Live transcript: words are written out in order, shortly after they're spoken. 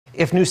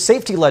If new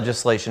safety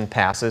legislation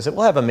passes, it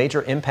will have a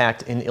major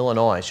impact in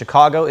Illinois.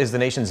 Chicago is the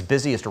nation's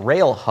busiest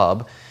rail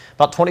hub.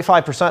 About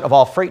 25% of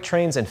all freight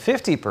trains and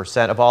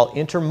 50% of all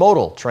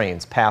intermodal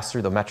trains pass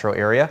through the metro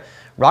area.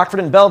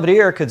 Rockford and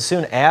Belvedere could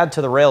soon add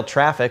to the rail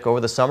traffic.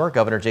 Over the summer,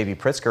 Governor J.B.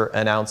 Pritzker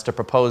announced a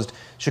proposed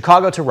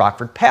Chicago to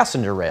Rockford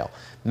passenger rail.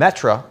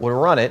 Metra would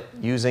run it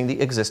using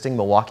the existing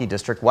Milwaukee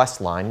District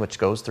West line, which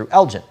goes through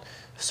Elgin.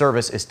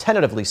 Service is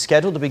tentatively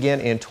scheduled to begin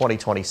in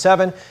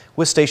 2027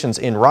 with stations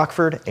in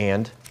Rockford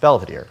and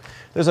Belvedere.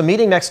 There's a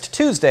meeting next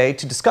Tuesday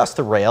to discuss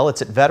the rail.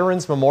 It's at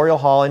Veterans Memorial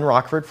Hall in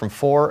Rockford from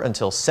 4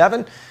 until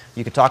 7.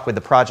 You can talk with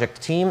the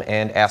project team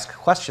and ask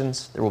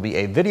questions. There will be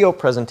a video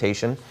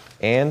presentation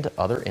and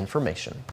other information.